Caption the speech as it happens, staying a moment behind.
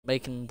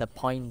making the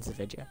Pines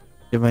video.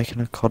 You're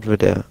making a COD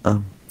video.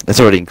 It's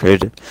already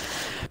included.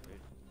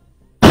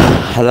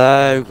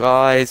 Hello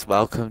guys,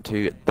 welcome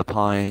to the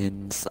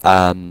Pines.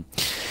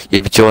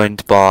 You're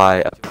joined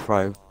by a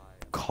pro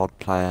COD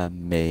player,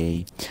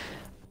 me,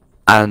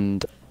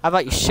 and How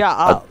about you shut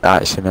up? I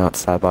actually know what to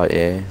say about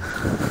you.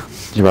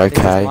 You This is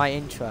okay? my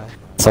intro.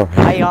 Sorry.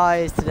 Hey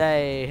guys,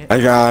 today.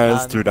 Hey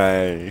guys, um,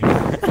 today.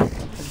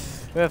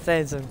 We're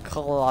playing some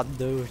Call of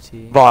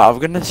Duty. Right, I'm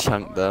gonna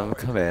shank them.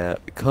 Come here,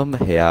 come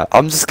here.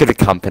 I'm just gonna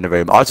camp in a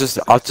room. I just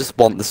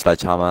want the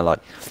sledgehammer. Like,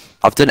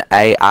 I've done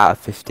 8 out of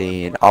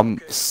 15. I'm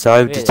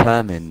so Really?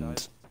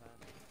 determined.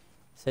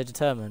 So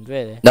determined,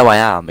 really? No, I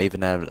am, even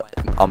though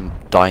I'm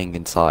dying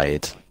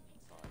inside.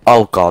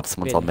 Oh god,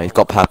 someone's on me. He's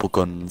got purple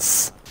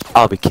guns.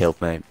 I'll be killed,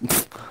 mate.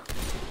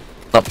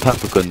 Not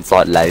purple guns,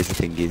 like laser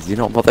thingies. You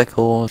know what they're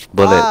called?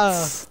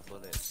 Bullets.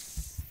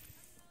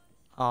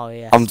 Oh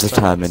yeah. I'm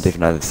determined, even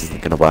though this isn't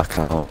gonna work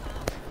out.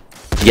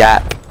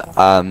 Yep.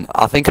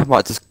 I think I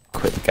might just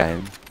quit the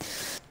game.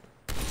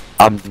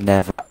 I'm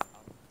never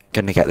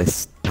gonna get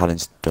this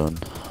challenge done.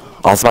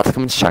 I was about to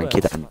come and shank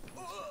you then.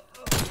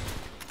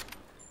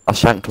 I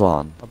shanked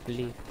one. I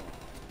believe.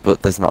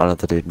 But there's not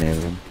another dude near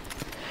him.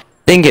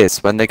 Thing is,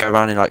 when they go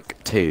around in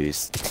like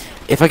twos,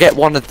 if I get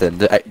one of them,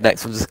 the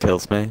next one just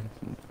kills me.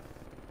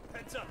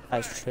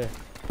 That's true.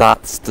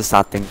 That's the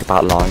sad thing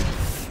about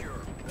life.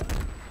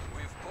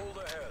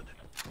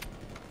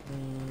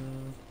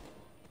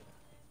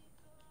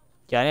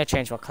 Yeah, I need to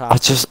change my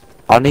class.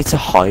 I need to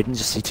hide and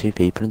just see two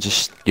people and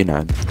just, you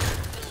know,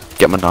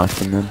 get my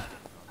knife in them.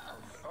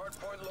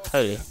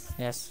 Totally.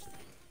 Yes.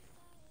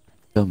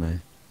 Kill me.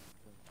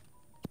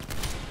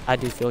 I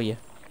do feel you.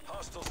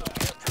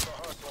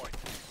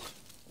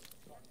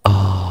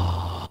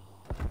 Oh.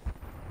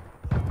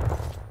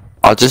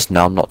 I just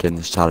know I'm not doing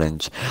this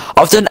challenge.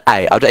 I've done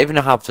 8. I don't even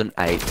know how I've done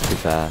 8, to be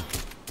fair.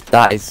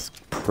 That is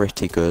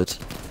pretty good.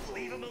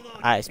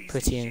 That is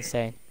pretty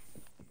insane.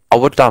 I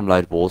would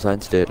download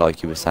Warzone to do it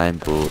like you were saying,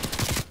 but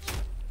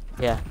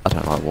yeah, I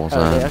don't like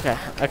Warzone. Okay,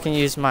 I can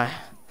use my.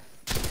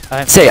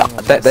 See,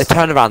 they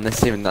turn around this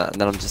team and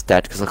then I'm just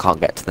dead because I can't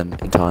get to them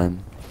in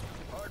time.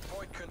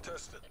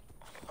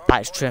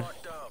 That is true.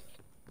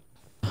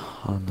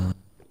 Oh no.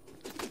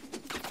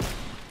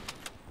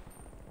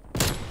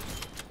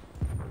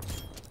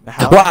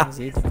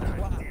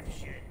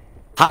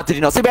 How did he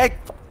not see me?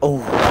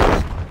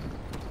 Oh.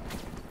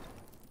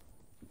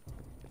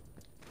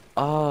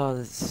 Oh,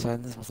 this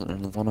wasn't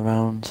another one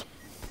around.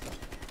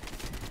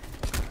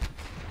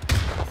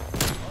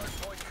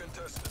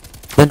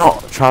 They're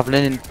not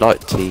travelling in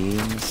like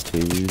teams,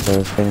 twos,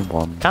 they're in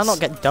ones. Cannot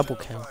get double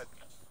kill.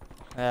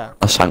 Yeah.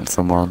 I shanked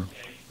someone.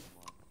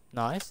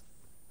 Nice.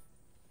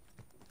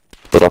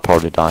 But I'll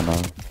probably die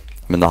now.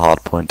 I'm in the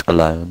hard point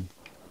alone.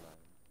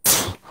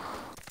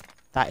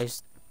 That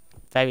is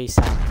very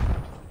sad.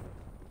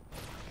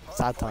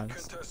 Sad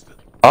times.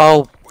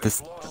 Oh,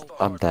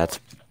 I'm dead.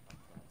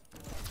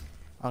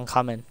 I'm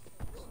coming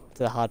to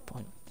the hard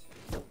point.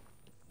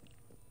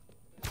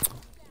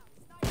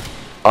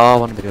 Oh, I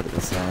want to be good at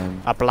this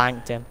game. I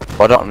blanked him.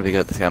 Well, I don't want to be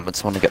good at this game, I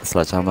just want to get the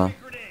sledgehammer.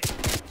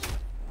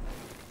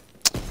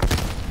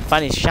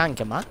 Funny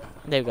shanker, man.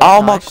 There we go.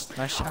 Oh nice, my!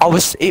 nice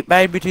shank. It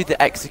made me do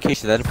the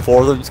execution, then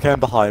 4 of them just came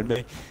behind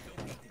me.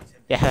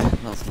 Yeah,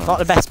 That's nice. not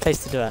the best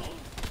place to do it.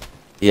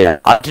 Yeah,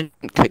 I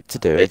didn't click to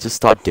do it, it just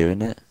started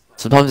doing it.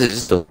 Sometimes it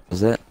just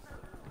does it.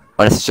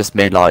 When it's just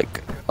me,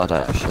 like, I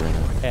don't actually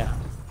know. Yeah.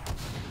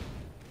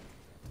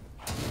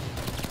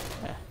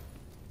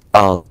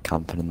 Oh,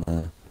 camping in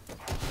there.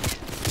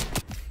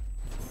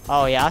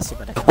 Oh yeah, I see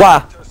better.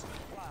 Wow!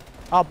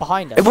 Oh,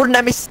 behind us. It wouldn't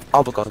let me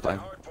oh my god, okay.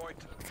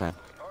 Okay.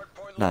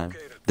 No.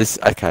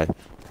 Okay.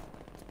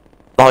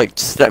 Like,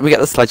 just let me get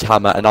the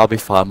sledgehammer and I'll be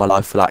fine, my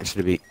life will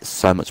actually be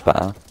so much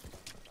better.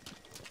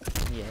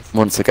 Yes.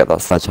 Once I get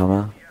that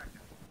sledgehammer.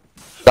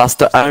 That's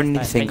the only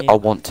Right, thing I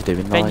want to do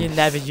in Then life. you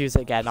never use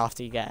it again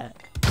after you get it.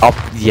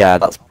 Yeah,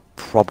 that's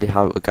probably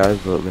how it would go,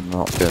 but we're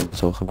not going to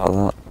talk about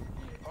that.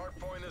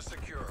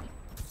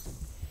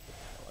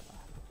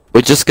 We're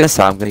just going to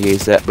say I'm going to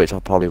use it, which I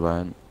probably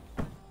won't.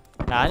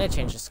 Nah, I need to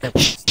change the scope.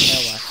 No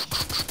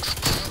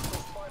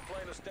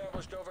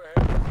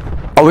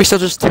way. I wish I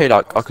just too,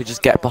 like, I could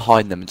just get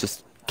behind them and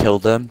just kill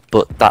them,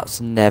 but that's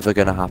never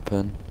going to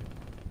happen.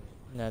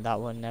 No, that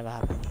would never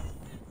happen.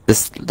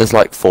 There's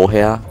like 4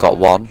 here, got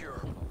 1,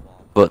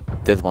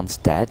 but the other one's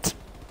dead.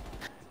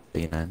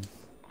 You know.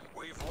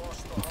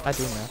 I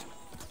do know.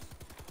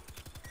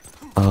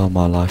 Oh,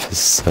 my life is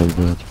so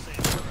good.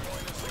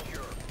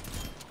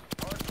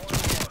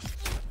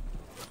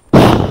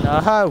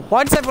 No,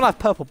 why does everyone have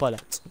purple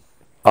bullets?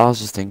 I was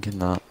just thinking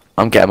that.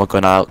 I'm getting my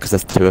gun out because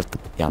there's 2 of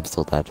them. Yeah, I'm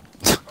still dead.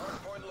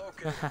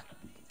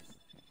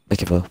 I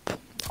give up.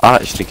 I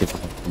actually give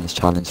up on this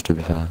challenge, to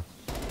be fair.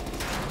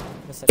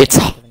 It's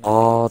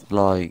hard,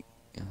 like...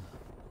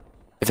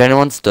 If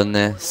anyone's done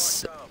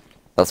this,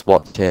 that's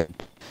watching.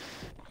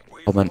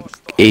 Comment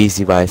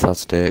easy ways how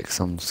to do it, because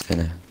I'm just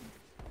gonna...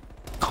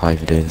 Can't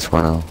even do this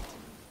well.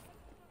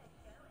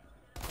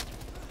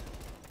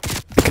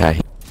 Okay.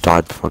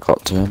 died before I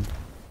got to him.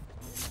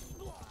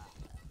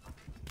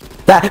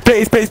 There,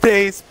 please, please,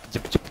 please!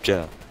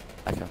 Okay.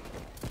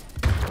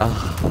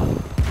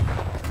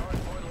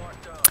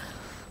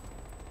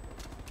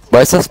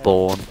 Where's the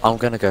spawn? I'm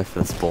gonna go for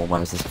the spawn.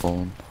 Where's the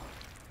spawn?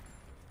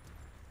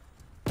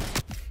 Oh,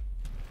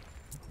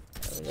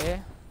 yeah.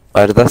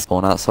 Where did they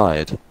spawn?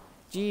 Outside?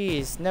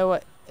 Jeez, no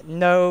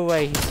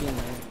way he's seen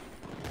me.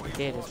 He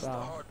did as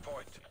well.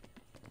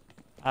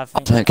 I I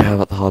think. don't care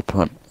about the hard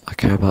point. I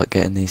care about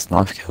getting these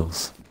knife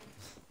kills.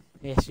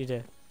 Yes, you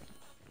do.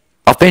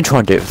 I've been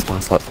trying to do it for the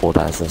past like 4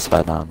 days, I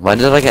swear down. When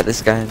did I get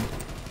this game?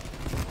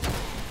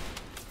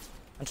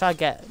 I'm trying to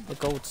get the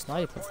gold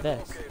sniper for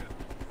this.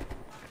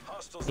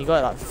 You got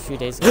it like a few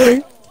days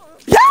ago.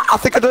 Yeah, I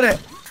think I done it!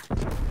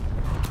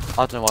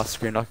 I don't know why I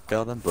screamed like a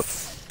girl then, but...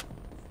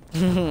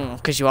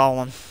 Because you are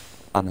one.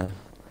 I know.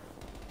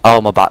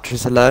 Oh, my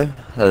batteries are low.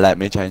 Let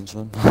me change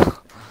them.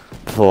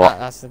 Before...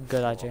 That's a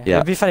good idea. Yeah.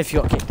 It'd be funny if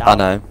you got kicked out. I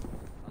know.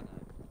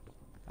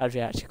 That'd be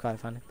actually quite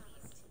funny.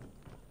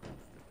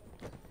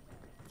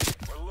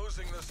 We're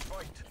losing this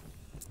fight.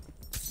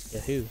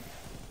 Yahoo.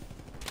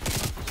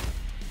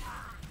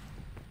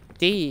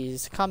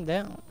 These, calm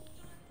down.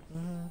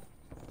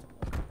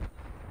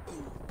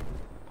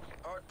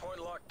 Hard point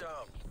locked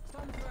down.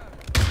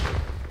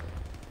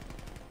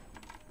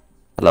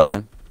 Hello.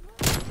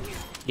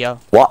 Yo.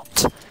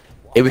 What?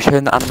 It was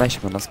showing the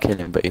animation when I was killing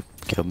him, but he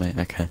killed me.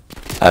 Okay.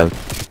 Oh.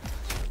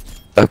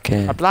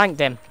 Okay. I blanked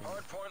him.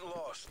 Hard point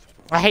lost.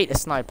 I hate the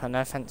sniper,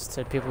 no offense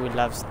to people who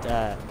loves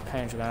the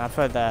Parent gun. I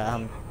prefer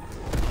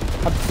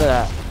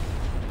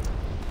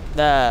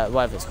the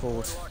whatever it's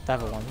called. The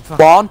other one.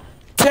 1,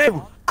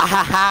 2!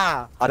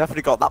 Ahaha! I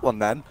definitely got that one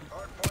then.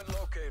 Hard point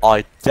located.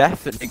 I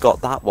definitely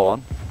got that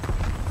one.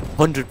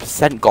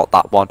 100% got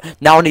that one.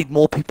 Now I need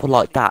more people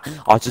like that.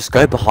 I just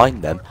go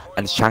behind them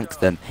and shank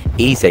them.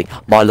 Easy.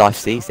 My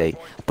life's easy.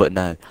 But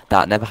no,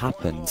 that never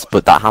happens.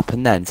 But that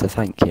happened then, so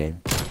thank you.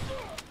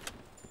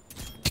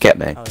 You get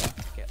me? Oh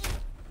yeah.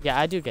 Yeah,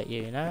 I do get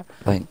you, you know?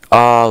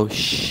 Oh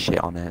shit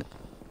on it.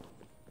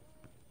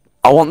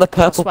 I want the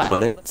purple Swear.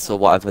 bullets or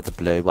whatever, the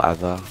blue,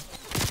 whatever.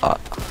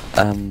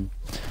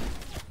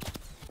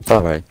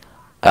 Sorry.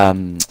 How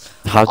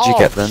do you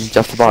get them? Do you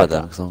have to buy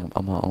them? Because I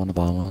want to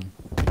buy one.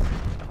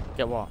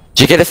 Get what?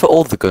 Do you get it for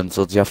all the guns,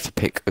 or do you have to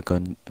pick a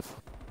gun? If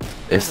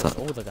That's that,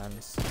 all the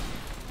guns.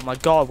 Oh my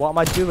god, what am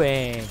I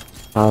doing?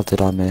 how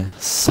did I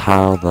miss?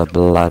 How the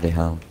bloody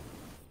hell?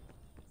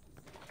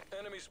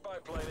 Enemy spy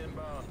plane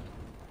inbound.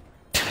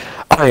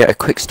 Oh yeah, a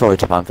quick story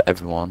time for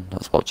everyone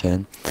that's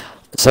watching.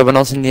 So when I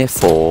was in year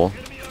 4,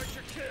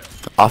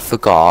 I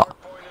forgot.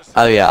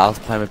 Oh yeah, I was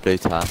playing with blue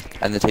tack,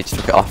 and the teacher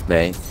took it off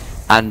me,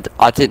 and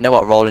I didn't know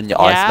what rolling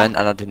your eyes Yeah? meant,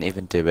 and I didn't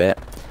even do it.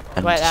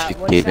 And Wait, she what'd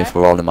you accused me say?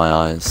 for rolling my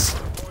eyes.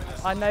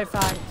 I know,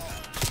 thanks.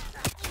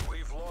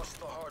 We've lost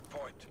the hard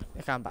point.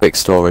 Okay, I'm back. Quick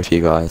story for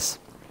you guys.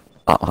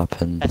 That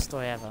happened. Best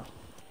story ever.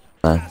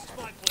 No.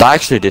 That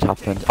actually did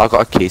happen. I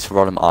got accused for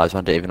rolling my eyes, and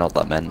I didn't even know what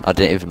that meant. I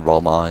didn't even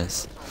roll my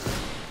eyes.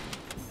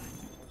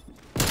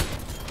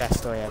 Best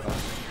story ever.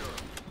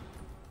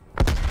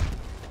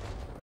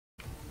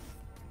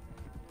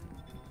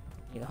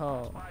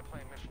 Yo.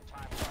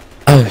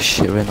 Oh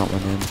shit, we're not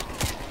winning.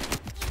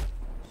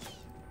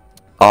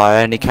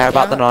 I only care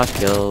about the knife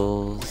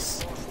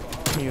kills.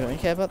 You don't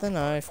care about the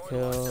knife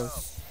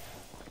kills.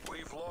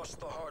 We've lost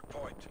the hard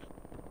point.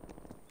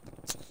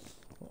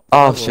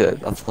 Oh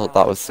shit, I thought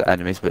that was the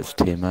enemies, but it's a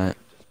teammate.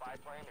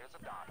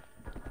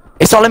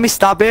 It's not letting me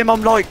stab him,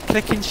 I'm like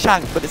clicking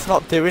shank, but it's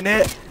not doing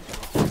it.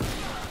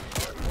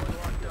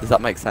 Does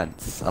that make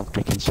sense? I'm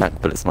clicking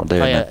shank, but it's not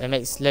doing Oh yeah, it. it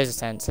makes loads of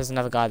sense. There's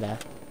another guy there.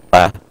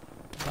 Where?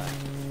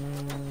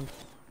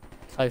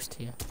 Close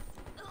to you.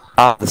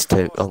 Ah, there's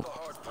 2. Oh,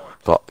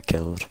 got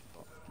killed.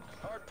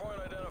 Hard point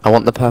identified. I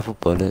want the purple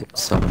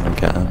bullets, so I'm gonna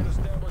get them.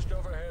 Established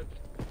overhead.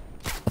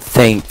 I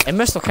think. It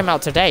must have come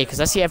out today because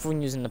I see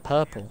everyone using the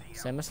purple.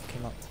 So it must have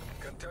come out.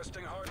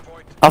 Contesting hard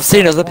point. I've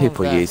seen other One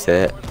people there. use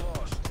it, Point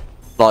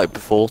lost. like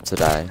before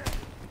today.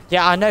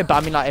 Yeah, I know, but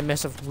I mean like it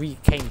must have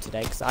came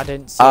today because I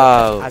didn't see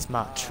Oh, it as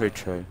much. True,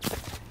 true.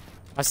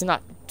 I've seen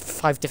like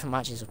 5 different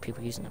matches of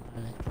people using it.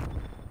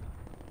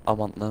 I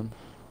want them.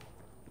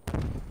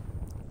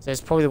 So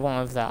it's probably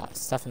one of that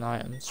stuff in the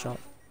items shop.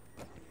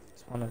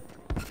 It's one of.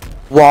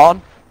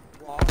 1,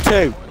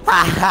 2.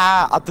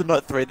 Haha! I've done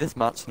like 3 this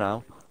match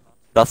now.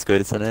 That's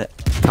good, isn't it?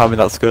 Tell me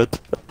that's good.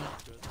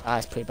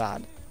 It's pretty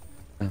bad.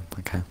 Oh,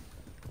 okay.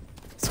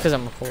 It's because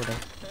I'm recording.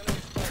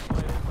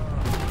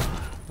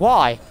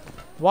 Why?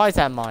 Why is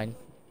that mine?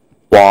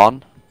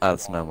 1.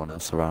 There's no one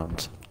else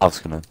around. I was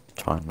gonna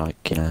try and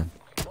like, you know.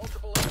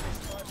 Multiple enemy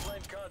spy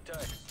plane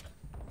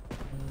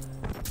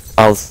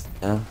contacts.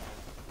 Yeah.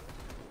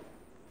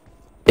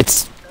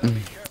 It's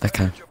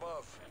okay. Edge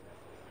above.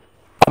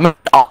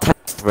 I'll take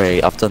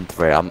 3. I've done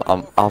 3.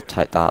 I'll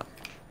take that.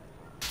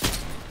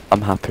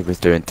 I'm happy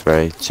with doing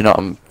 3. Do you know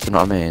what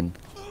I mean?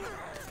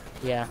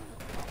 Yeah.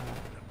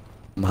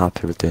 I'm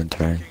happy with doing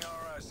 3.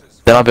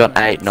 Then I'll be on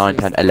 8, 9,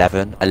 10,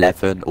 11.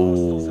 11.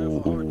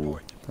 Ooh.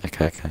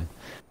 Okay, okay.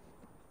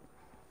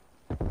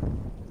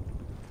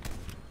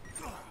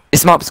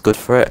 This map's good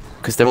for it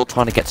because they're all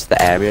trying to get to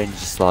the area and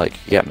just like,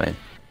 you get me?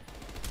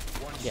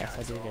 Yes,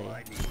 I do get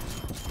you.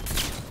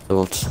 They're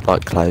all just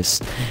like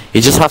close.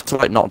 You just have to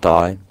like not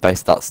die.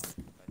 That's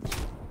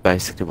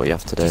basically what you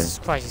have to do. Jesus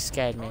Christ, you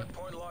scared me.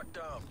 Hardpoint locked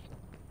down.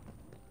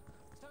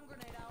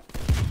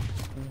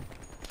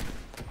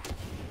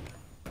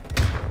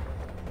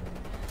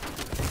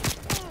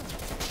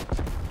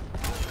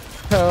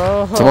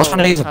 Oh, Someone's trying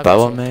to use a how bow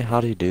could on you? me.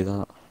 How do you do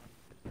that?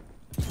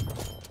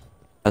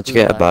 How'd you Do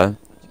get a that. bow?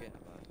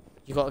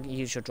 You gotta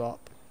use your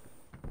drop.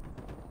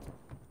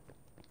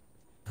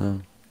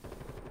 Oh,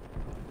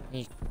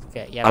 You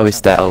get, yeah. oh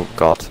he's dead. Oh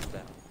god.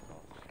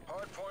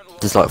 Hardpoint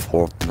There's located. like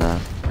 4 of them there.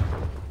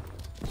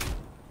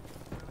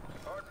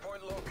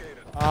 Hardpoint located.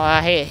 Oh,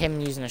 I hate him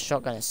using a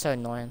shotgun. It's so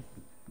annoying.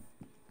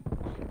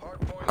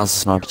 Hardpoint. How's the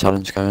sniper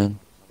challenge going?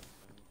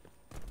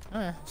 Oh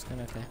yeah, it's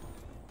going okay.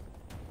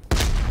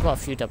 Got a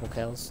few double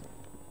kills.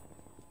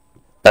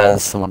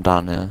 There's someone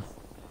down here.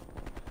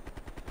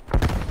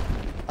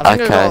 I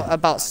think I Okay. got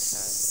about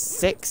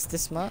 6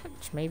 this match,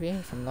 maybe,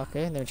 if I'm lucky.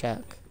 Let me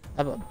check.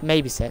 About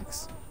maybe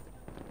 6.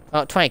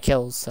 About 20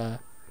 kills, so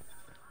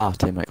Ah,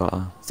 teammate got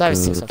her. it's either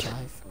 6 or Good.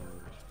 5.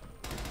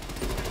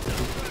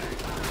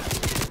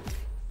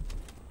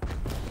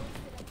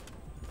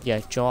 Yeah,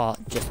 Joe,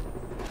 just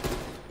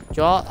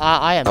Joe,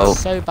 I am Oh.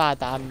 so bad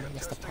that I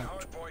missed the punch.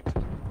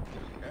 Hardpoint.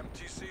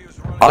 MTC is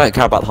running. I don't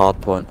care about the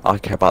hard point. I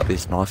care about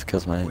these knife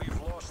kills, mate.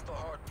 We've lost the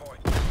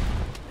hardpoint.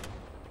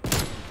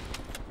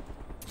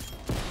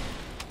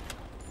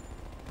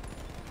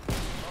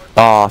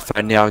 Ah, if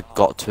only I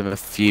got to him a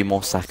few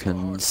more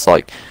seconds.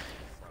 Like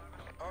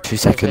 2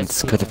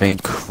 seconds could have been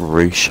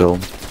crucial.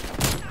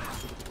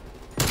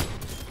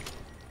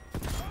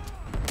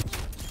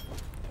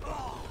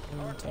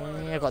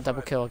 Okay, I got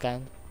double kill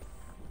again.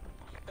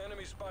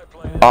 Enemy spy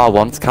plane. Ah,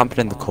 one's camping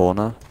in the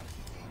corner.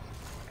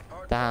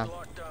 Hardpoint Damn.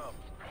 locked down.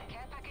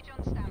 Care package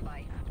on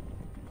standby.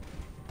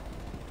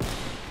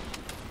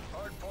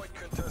 Hardpoint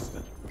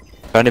contested.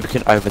 If only we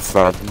can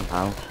overthrow them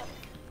now.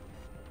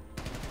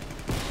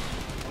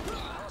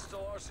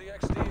 Hostile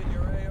RCXD in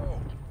your AO.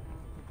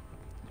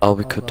 Oh,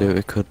 we Oh, could God. do it.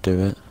 We could do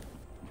it.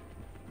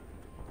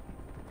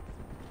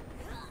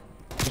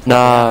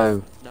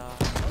 No.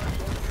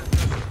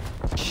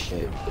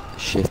 Shit.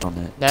 Shit on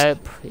it.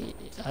 Nope,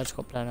 I just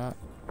got blown up.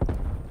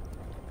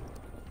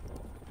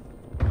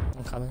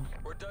 I'm coming.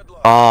 We're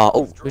deadlocked. Ah,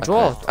 oh. We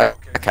draw.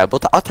 Okay,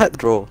 but I'll take the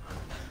draw.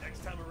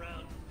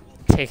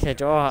 Taking a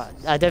draw.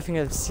 I don't think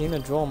I've seen a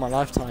draw in my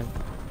lifetime.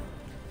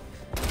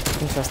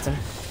 Interesting.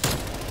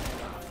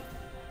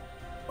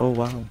 Oh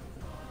wow.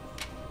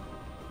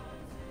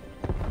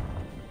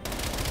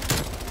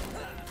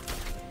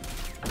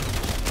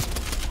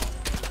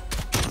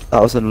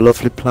 That was a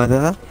lovely play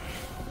there.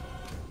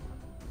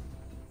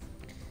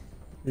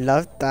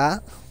 Love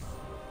that.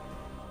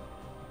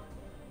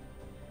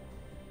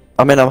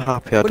 I mean, I'm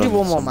happy I We'll do done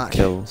one more some match.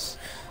 kills.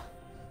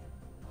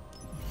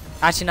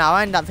 Actually, no, I'll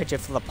end that video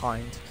for the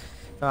pint.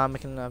 I'm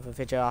making another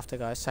video after,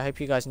 guys. So I hope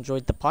you guys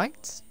enjoyed the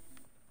pint.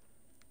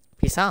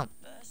 Peace out.